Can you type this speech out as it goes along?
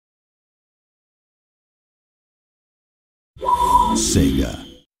Sega.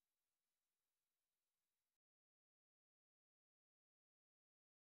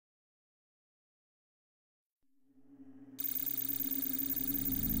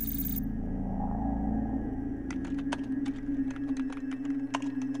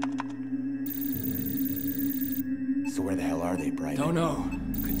 So where the hell are they, Brian? Don't know.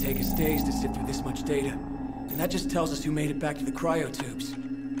 Could take us days to sift through this much data. And that just tells us who made it back to the cryotubes.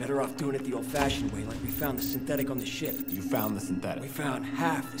 Better off doing it the old-fashioned way, like we found the synthetic on the ship. You found the synthetic? We found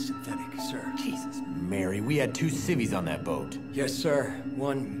half the synthetic, sir. Jesus, Mary, we had 2 civvies on that boat. Yes, sir.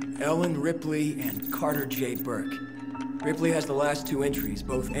 One, Ellen Ripley and Carter J. Burke. Ripley has the last 2 entries,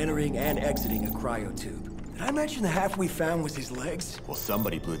 both entering and exiting a cryotube. Did I mention the half we found was his legs? Well,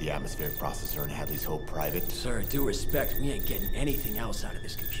 somebody blew the atmospheric processor in Hadley's Hope private. Sir, due respect, we ain't getting anything else out of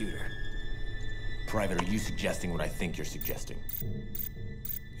this computer. Private, are you suggesting what I think you're suggesting?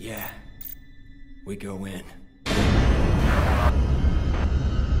 Yeah. We go in.